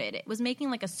distorted. It was making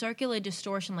like a circular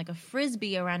distortion, like a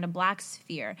frisbee around a black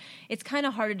sphere. It's kind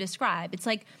of hard to describe. It's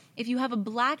like if you have a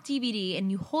black DVD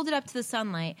and you hold it up to the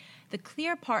sunlight, the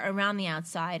clear part around the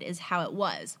outside is how it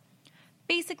was.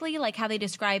 Basically, like how they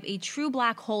describe a true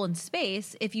black hole in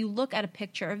space if you look at a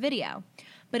picture or video.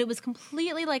 But it was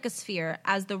completely like a sphere.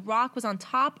 As the rock was on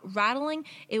top, rattling,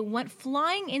 it went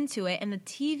flying into it, and the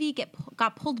TV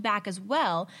got pulled back as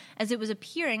well. As it was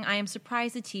appearing, I am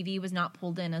surprised the TV was not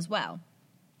pulled in as well.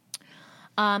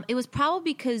 It was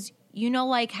probably because, you know,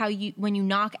 like how when you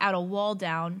knock out a wall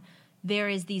down, there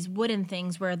is these wooden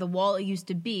things where the wall used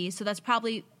to be, so that's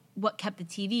probably what kept the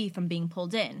TV from being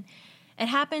pulled in. It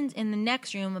happened in the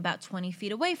next room about 20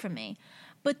 feet away from me.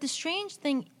 But the strange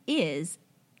thing is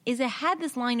it had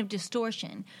this line of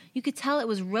distortion. You could tell it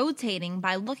was rotating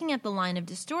by looking at the line of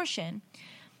distortion.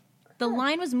 The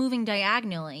line was moving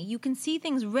diagonally. You can see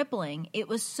things rippling. It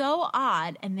was so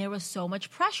odd, and there was so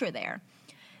much pressure there.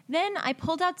 Then I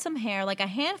pulled out some hair, like a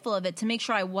handful of it, to make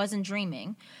sure I wasn't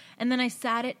dreaming, and then I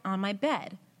sat it on my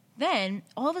bed. Then,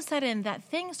 all of a sudden, that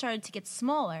thing started to get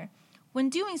smaller. When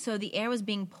doing so, the air was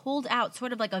being pulled out,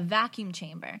 sort of like a vacuum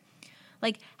chamber,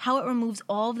 like how it removes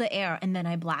all of the air, and then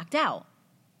I blacked out.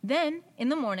 Then, in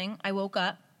the morning, I woke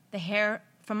up, the hair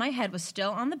from my head was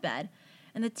still on the bed,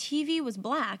 and the TV was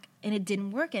black, and it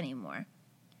didn't work anymore.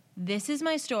 This is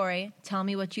my story. Tell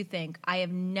me what you think. I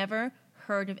have never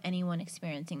heard of anyone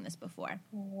experiencing this before.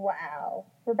 Wow.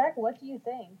 Rebecca, what do you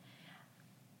think?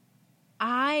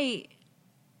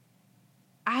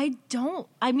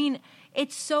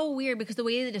 It's so weird because the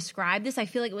way they described this, I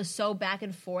feel like it was so back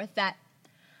and forth that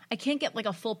I can't get like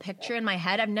a full picture in my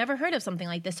head. I've never heard of something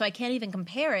like this, so I can't even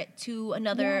compare it to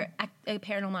another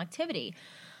paranormal activity.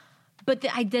 But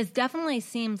this definitely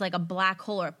seems like a black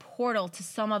hole or a portal to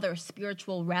some other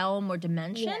spiritual realm or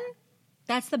dimension. Yeah.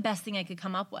 That's the best thing I could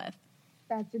come up with.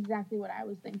 That's exactly what I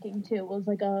was thinking too. It was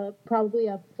like probably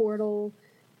a portal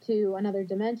to another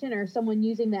dimension, or someone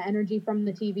using the energy from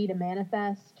the TV to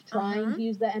manifest, trying to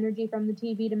use the energy from the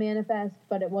TV to manifest,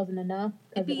 but it wasn't enough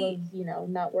because it was,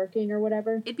 not working or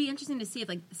whatever. It'd be interesting to see if,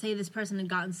 like, say this person had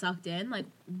gotten sucked in, like,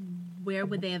 where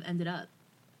would they have ended up?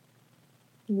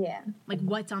 Yeah. Like,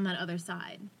 what's on that other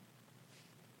side?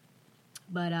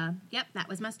 But, yep, that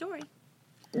was my story.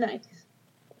 Nice.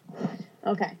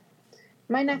 Okay.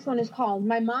 My next one is called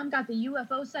My Mom Got the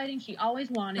UFO Sighting She Always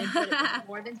Wanted, but it was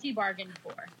more than she bargained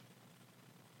for.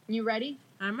 You ready?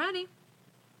 I'm ready.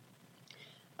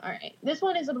 All right. This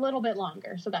one is a little bit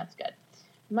longer, so that's good.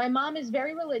 My mom is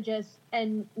very religious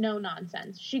and no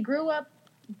nonsense. She grew up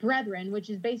Brethren, which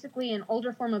is basically an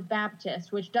older form of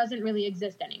Baptist, which doesn't really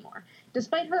exist anymore.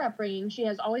 Despite her upbringing, she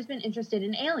has always been interested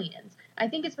in aliens. I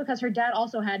think it's because her dad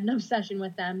also had an obsession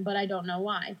with them, but I don't know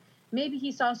why. Maybe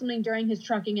he saw something during his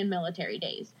trucking and military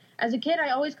days. As a kid,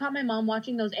 I always caught my mom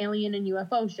watching those alien and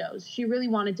UFO shows. She really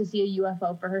wanted to see a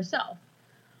UFO for herself.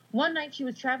 One night, she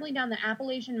was traveling down the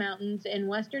Appalachian Mountains in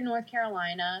western North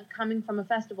Carolina, coming from a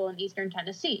festival in eastern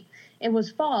Tennessee. It was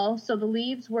fall, so the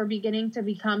leaves were beginning to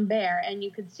become bare, and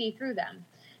you could see through them.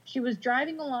 She was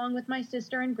driving along with my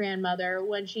sister and grandmother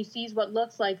when she sees what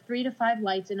looks like 3 to 5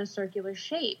 lights in a circular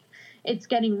shape. It's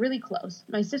getting really close.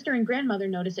 My sister and grandmother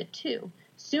notice it too.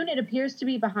 Soon it appears to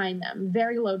be behind them,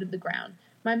 very low to the ground.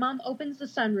 My mom opens the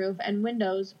sunroof and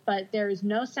windows, but there is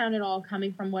no sound at all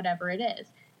coming from whatever it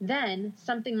is. Then,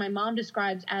 something my mom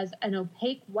describes as an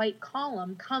opaque white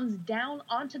column comes down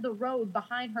onto the road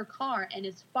behind her car and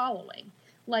is following.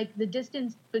 Like, the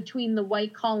distance between the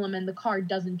white column and the car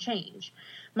doesn't change.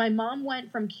 My mom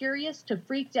went from curious to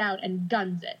freaked out and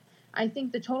guns it. I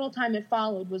think the total time it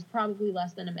followed was probably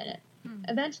less than a minute.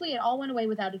 Eventually, it all went away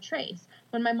without a trace.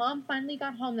 When my mom finally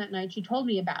got home that night, she told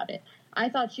me about it. I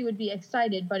thought she would be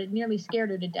excited, but it nearly scared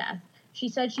her to death. She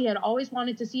said she had always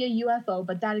wanted to see a UFO,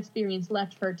 but that experience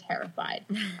left her terrified.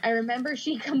 I remember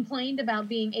she complained about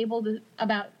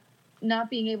not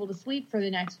being able to sleep for the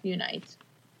next few nights.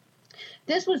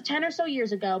 This was 10 or so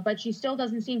years ago, but she still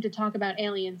doesn't seem to talk about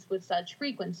aliens with such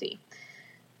frequency.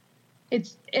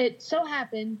 It so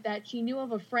happened that she knew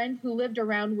of a friend who lived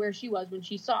around where she was when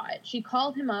she saw it. She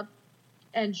called him up,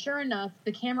 and sure enough,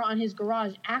 the camera on his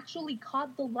garage actually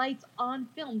caught the lights on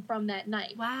film from that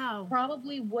night. Wow.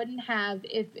 Probably wouldn't have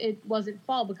if it wasn't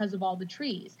fall because of all the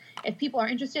trees. If people are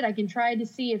interested, I can try to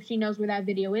see if she knows where that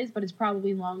video is, but it's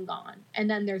probably long gone. And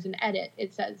then there's an edit.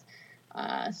 It says,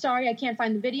 sorry, I can't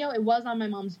find the video. It was on my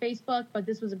mom's Facebook, but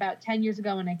this was about 10 years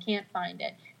ago, and I can't find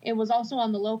it. It was also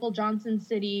on the local Johnson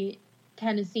City,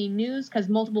 Tennessee news because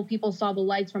multiple people saw the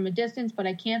lights from a distance, but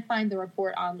I can't find the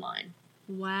report online.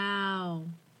 Wow.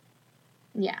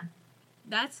 Yeah.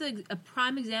 That's a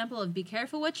prime example of be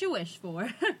careful what you wish for.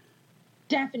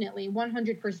 Definitely,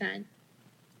 100%.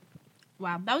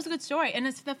 Wow, that was a good story. And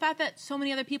it's the fact that so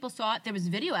many other people saw it. There was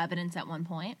video evidence at one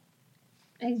point.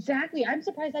 Exactly. I'm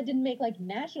surprised that didn't make,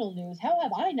 national news. How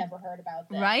have I never heard about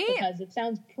this? Right? Because it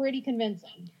sounds pretty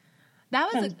convincing.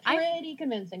 That was pretty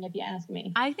convincing, if you ask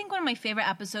me. I think one of my favorite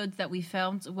episodes that we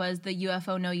filmed was the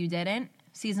UFO No You Didn't,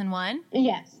 season 1.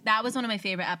 Yes. That was one of my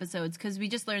favorite episodes because we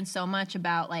just learned so much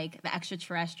about, the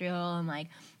extraterrestrial and,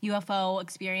 UFO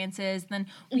experiences. Then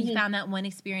we found that one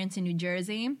experience in New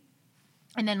Jersey.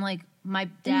 And then, my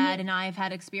dad and I have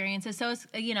had experiences. So, it's,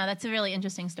 that's a really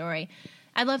interesting story.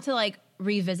 I'd love to,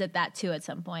 revisit that, too, at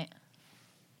some point.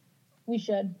 We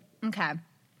should. Okay.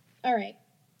 All right.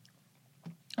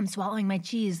 I'm swallowing my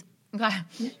cheese. Okay.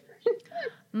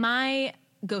 My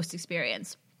ghost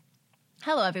experience.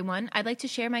 Hello, everyone. I'd like to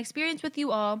share my experience with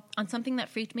you all on something that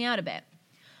freaked me out a bit.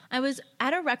 I was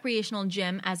at a recreational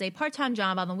gym as a part-time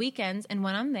job on the weekends, and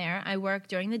when I'm there, I work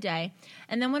during the day,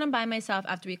 and then when I'm by myself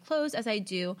after we close, as I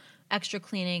do extra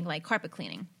cleaning, like carpet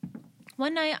cleaning.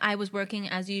 One night, I was working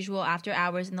as usual after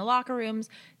hours in the locker rooms,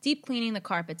 deep cleaning the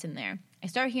carpets in there. I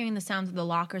start hearing the sounds of the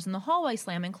lockers in the hallway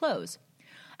slam and close.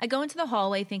 I go into the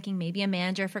hallway thinking maybe a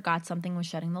manager forgot something was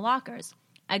shutting the lockers.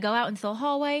 I go out into the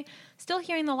hallway, still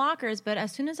hearing the lockers, but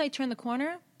as soon as I turn the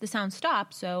corner, the sound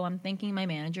stops, so I'm thinking my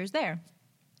manager's there.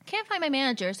 Can't find my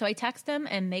manager, so I text them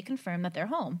and they confirm that they're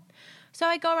home. So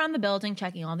I go around the building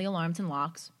checking all the alarms and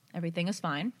locks. Everything is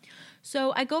fine.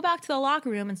 So I go back to the locker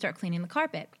room and start cleaning the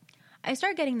carpet. I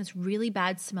start getting this really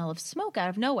bad smell of smoke out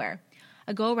of nowhere.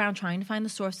 I go around trying to find the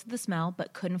source of the smell,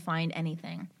 but couldn't find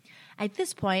anything. At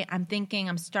this point, I'm thinking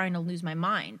I'm starting to lose my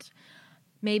mind.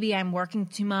 Maybe I'm working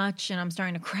too much and I'm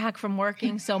starting to crack from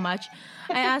working so much.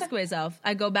 I ask myself.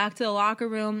 I go back to the locker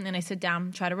room and I sit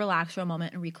down, try to relax for a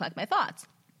moment and recollect my thoughts.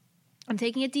 I'm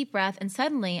taking a deep breath and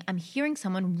suddenly I'm hearing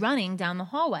someone running down the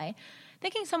hallway.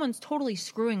 Thinking someone's totally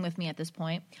screwing with me at this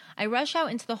point, I rush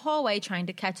out into the hallway trying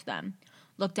to catch them.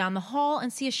 Look down the hall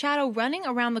and see a shadow running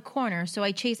around the corner, so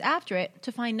I chase after it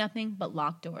to find nothing but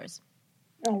locked doors.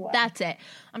 Oh, wow. That's it.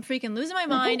 I'm freaking losing my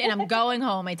mind and I'm going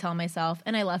home, I tell myself,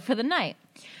 and I left for the night.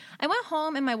 I went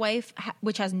home and my wife,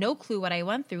 which has no clue what I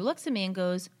went through, looks at me and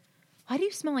goes, "Why do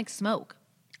you smell like smoke?"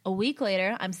 A week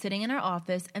later, I'm sitting in our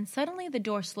office and suddenly the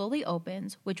door slowly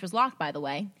opens, which was locked, by the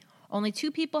way. Only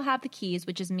 2 people have the keys,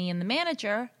 which is me and the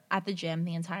manager at the gym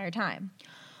the entire time.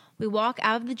 We walk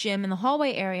out of the gym in the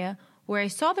hallway area where I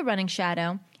saw the running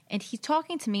shadow, and he's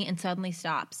talking to me and suddenly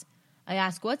stops. I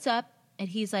ask, "What's up?" And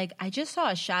he's like, "I just saw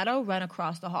a shadow run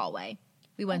across the hallway."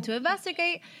 We went to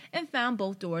investigate and found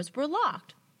both doors were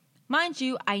locked. Mind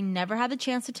you, I never had the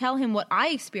chance to tell him what I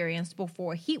experienced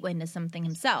before he witnessed something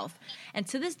himself. And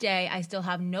to this day, I still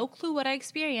have no clue what I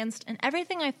experienced, and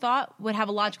everything I thought would have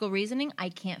a logical reasoning, I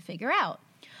can't figure out.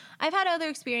 I've had other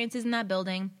experiences in that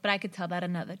building, but I could tell that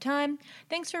another time.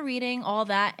 Thanks for reading all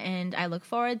that, and I look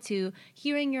forward to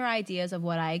hearing your ideas of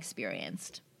what I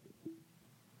experienced.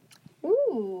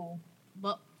 Ooh.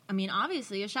 Well, I mean,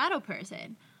 obviously a shadow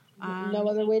person. No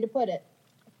other way to put it.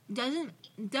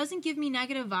 Doesn't give me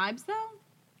negative vibes, though?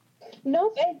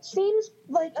 Nope, it seems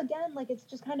like, again, like it's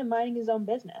just kind of minding his own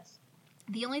business.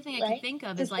 The only thing I Right? can think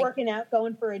of Just is like, working out,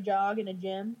 going for a jog in a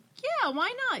gym. yeah,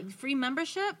 why not? Free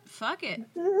membership? Fuck it.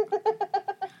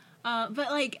 But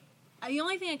like, the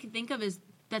only thing I can think of is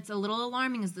that's a little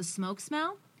alarming is the smoke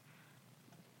smell.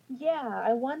 Yeah,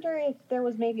 I wonder if there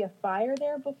was maybe a fire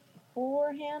there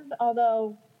beforehand,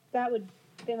 although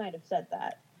they might have said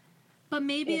that. But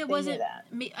maybe If it they wasn't.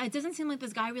 knew that. It doesn't seem like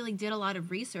this guy really did a lot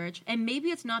of research, and maybe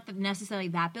it's not that necessarily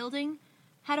that building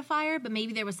had a fire, but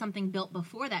maybe there was something built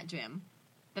before that gym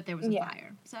that there was a Yeah.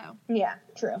 fire. So Yeah,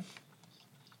 true.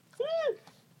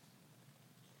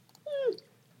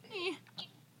 eh.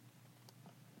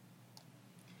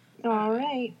 All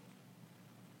right.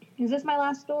 Is this my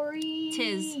last story?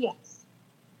 Tis. Yes.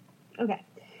 Okay.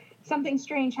 Something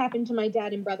strange happened to my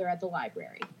dad and brother at the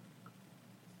library.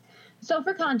 So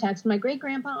for context, my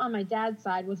great-grandpa on my dad's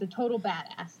side was a total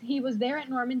badass. He was there at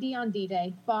Normandy on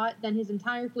D-Day, fought, then his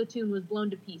entire platoon was blown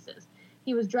to pieces.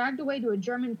 He was dragged away to a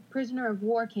German prisoner of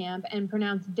war camp and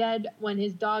pronounced dead when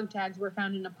his dog tags were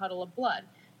found in a puddle of blood.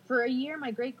 For a year, my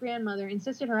great-grandmother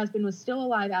insisted her husband was still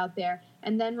alive out there,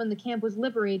 and then when the camp was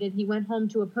liberated, he went home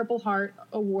to a Purple Heart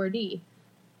awardee.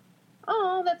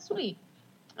 Oh, that's sweet.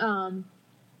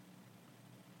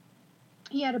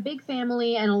 He had a big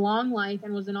family and a long life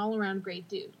and was an all-around great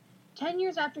dude. 10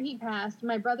 years after he passed,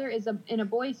 my brother is in a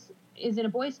Boy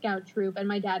Scout troop, and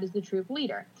my dad is the troop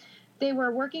leader. They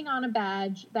were working on a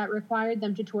badge that required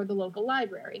them to tour the local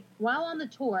library. While on the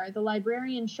tour, the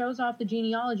librarian shows off the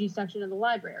genealogy section of the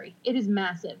library. It is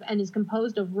massive and is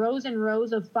composed of rows and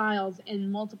rows of files in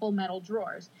multiple metal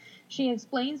drawers. She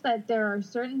explains that there are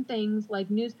certain things like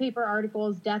newspaper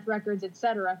articles, death records,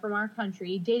 etc. from our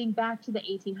country dating back to the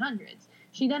 1800s.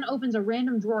 She then opens a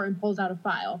random drawer and pulls out a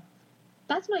file.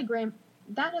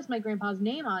 That has my grandpa's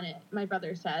name on it, my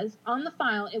brother says. On the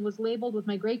file, it was labeled with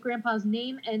my great-grandpa's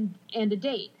name and a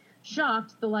date.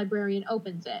 Shocked, the librarian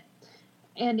opens it.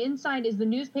 And inside is the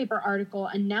newspaper article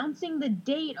announcing the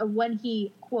date of when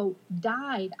he, quote,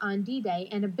 died on D-Day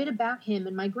and a bit about him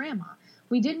and my grandma.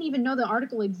 We didn't even know the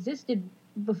article existed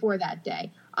before that day.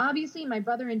 Obviously, my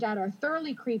brother and dad are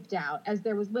thoroughly creeped out, as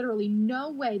there was literally no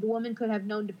way the woman could have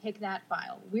known to pick that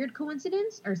file. Weird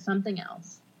coincidence or something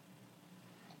else?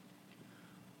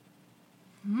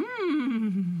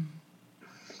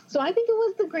 So I think it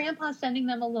was the grandpa sending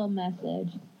them a little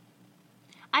message.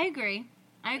 I agree.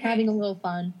 Having a little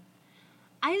fun.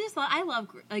 I love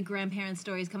like grandparent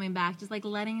stories coming back, just like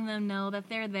letting them know that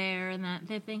they're there and that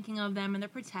they're thinking of them and they're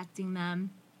protecting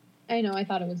them. I know, I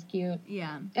thought it was cute.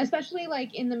 Yeah. Especially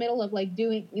like in the middle of like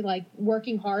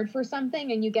working hard for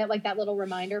something and you get like that little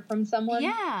reminder from someone.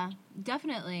 Yeah,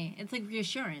 definitely. It's like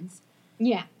reassurance.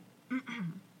 Yeah.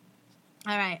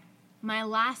 All right. My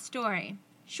last story.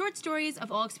 Short stories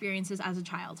of all experiences as a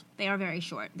child. They are very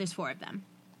short. There's 4 of them.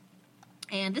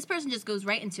 And this person just goes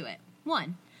right into it.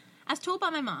 1. As told by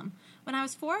my mom, when I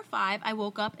was 4 or 5, I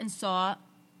woke up and saw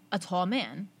a tall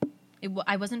man.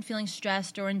 I wasn't feeling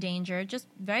stressed or in danger, just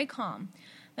very calm.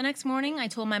 The next morning, I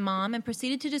told my mom and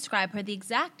proceeded to describe her the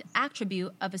exact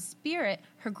attribute of a spirit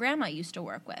her grandma used to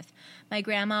work with. My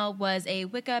grandma was a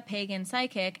Wicca pagan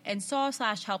psychic and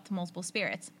saw/helped multiple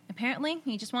spirits. Apparently,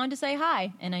 he just wanted to say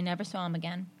hi, and I never saw him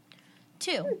again.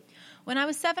 2. When I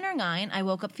was 7 or 9, I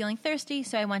woke up feeling thirsty,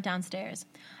 so I went downstairs.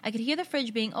 I could hear the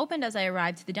fridge being opened as I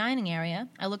arrived to the dining area.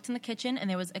 I looked in the kitchen, and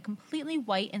there was a completely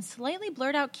white and slightly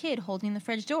blurred-out kid holding the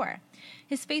fridge door.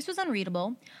 His face was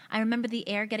unreadable. I remember the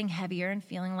air getting heavier and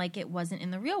feeling like it wasn't in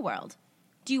the real world.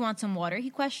 Do you want some water? He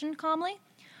questioned calmly.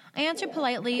 I answered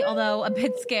politely, although a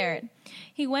bit scared.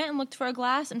 He went and looked for a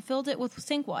glass and filled it with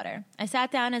sink water. I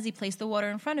sat down as he placed the water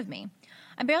in front of me.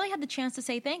 I barely had the chance to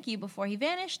say thank you before he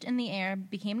vanished and the air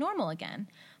became normal again.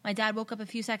 My dad woke up a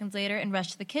few seconds later and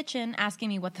rushed to the kitchen, asking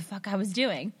me what the fuck I was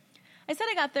doing. I said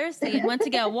I got thirsty and went to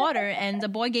get water, and a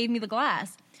boy gave me the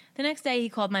glass. The next day, he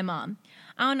called my mom.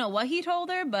 I don't know what he told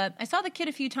her, but I saw the kid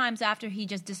a few times after he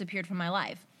just disappeared from my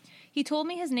life. He told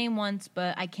me his name once,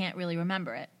 but I can't really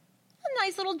remember it. A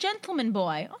nice little gentleman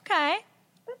boy. Okay.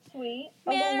 That's sweet.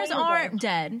 Manners aren't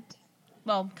dead.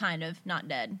 Well, kind of. Not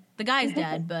dead. The guy's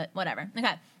dead, but whatever.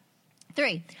 Okay.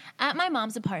 3. At my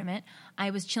mom's apartment, I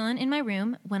was chilling in my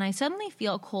room when I suddenly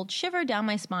feel a cold shiver down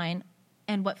my spine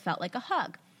and what felt like a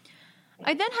hug.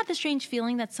 I then had the strange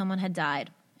feeling that someone had died.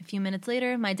 A few minutes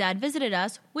later, my dad visited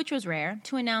us, which was rare,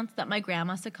 to announce that my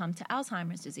grandma succumbed to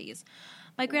Alzheimer's disease.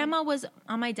 My grandma was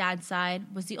on my dad's side,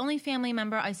 was the only family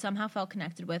member I somehow felt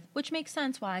connected with, which makes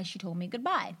sense why she told me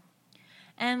goodbye.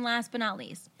 And last but not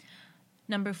least,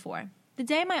 number 4. The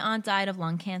day my aunt died of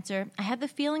lung cancer, I had the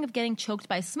feeling of getting choked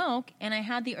by smoke, and I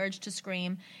had the urge to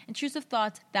scream. Intrusive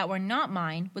thoughts that were not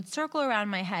mine would circle around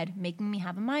my head, making me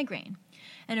have a migraine.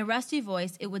 In a rusty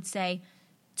voice, it would say,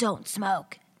 "Don't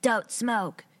smoke, don't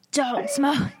smoke, don't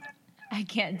smoke." I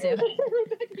can't do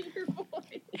it.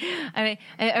 I mean,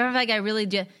 I remember like I really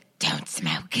do. Don't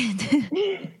smoke.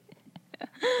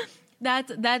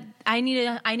 That I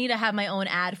need to have my own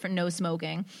ad for no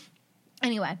smoking.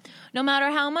 Anyway, no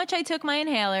matter how much I took my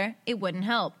inhaler, it wouldn't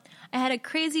help. I had a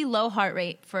crazy low heart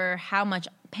rate for how much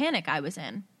panic I was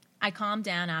in. I calmed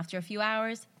down after a few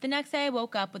hours. The next day I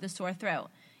woke up with a sore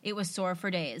throat. It was sore for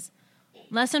days.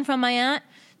 Lesson from my aunt: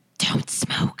 don't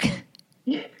smoke.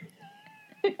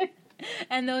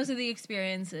 And those are the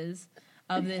experiences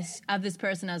of this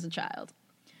person as a child.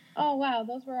 Oh, wow.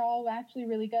 Those were all actually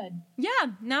really good.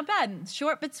 Yeah, not bad.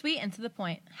 Short but sweet and to the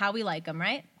point. How we like them,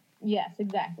 right? Yes,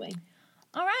 exactly.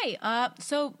 All right.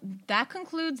 So that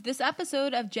concludes this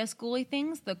episode of Just Ghouly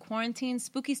Things, the Quarantine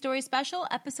Spooky Story Special,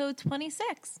 episode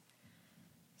 26.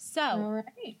 So All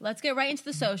right. Let's get right into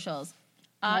the socials.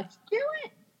 Let's do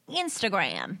it.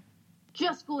 Instagram.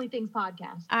 Just Ghouly Things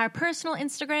Podcast. Our personal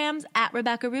Instagrams at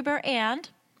Rebecca Ruber and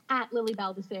At Lily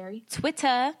Baldessari.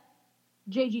 Twitter.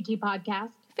 JGT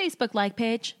Podcast. Facebook like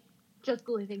page. Just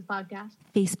Ghouly Things Podcast.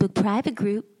 Facebook private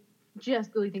group.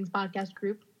 Just Ghouly Things Podcast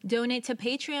Group. Donate to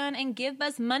Patreon and give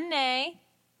us Monday.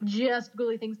 Just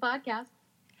Ghouly Things Podcast.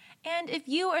 And if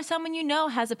you or someone you know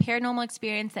has a paranormal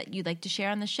experience that you'd like to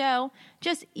share on the show,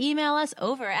 just email us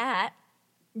over at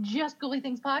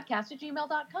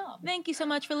justghoulythingspodcast@gmail.com. Thank you so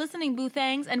much for listening, Boo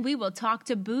Thangs, and we will talk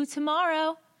to Boo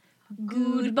tomorrow.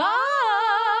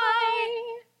 Goodbye.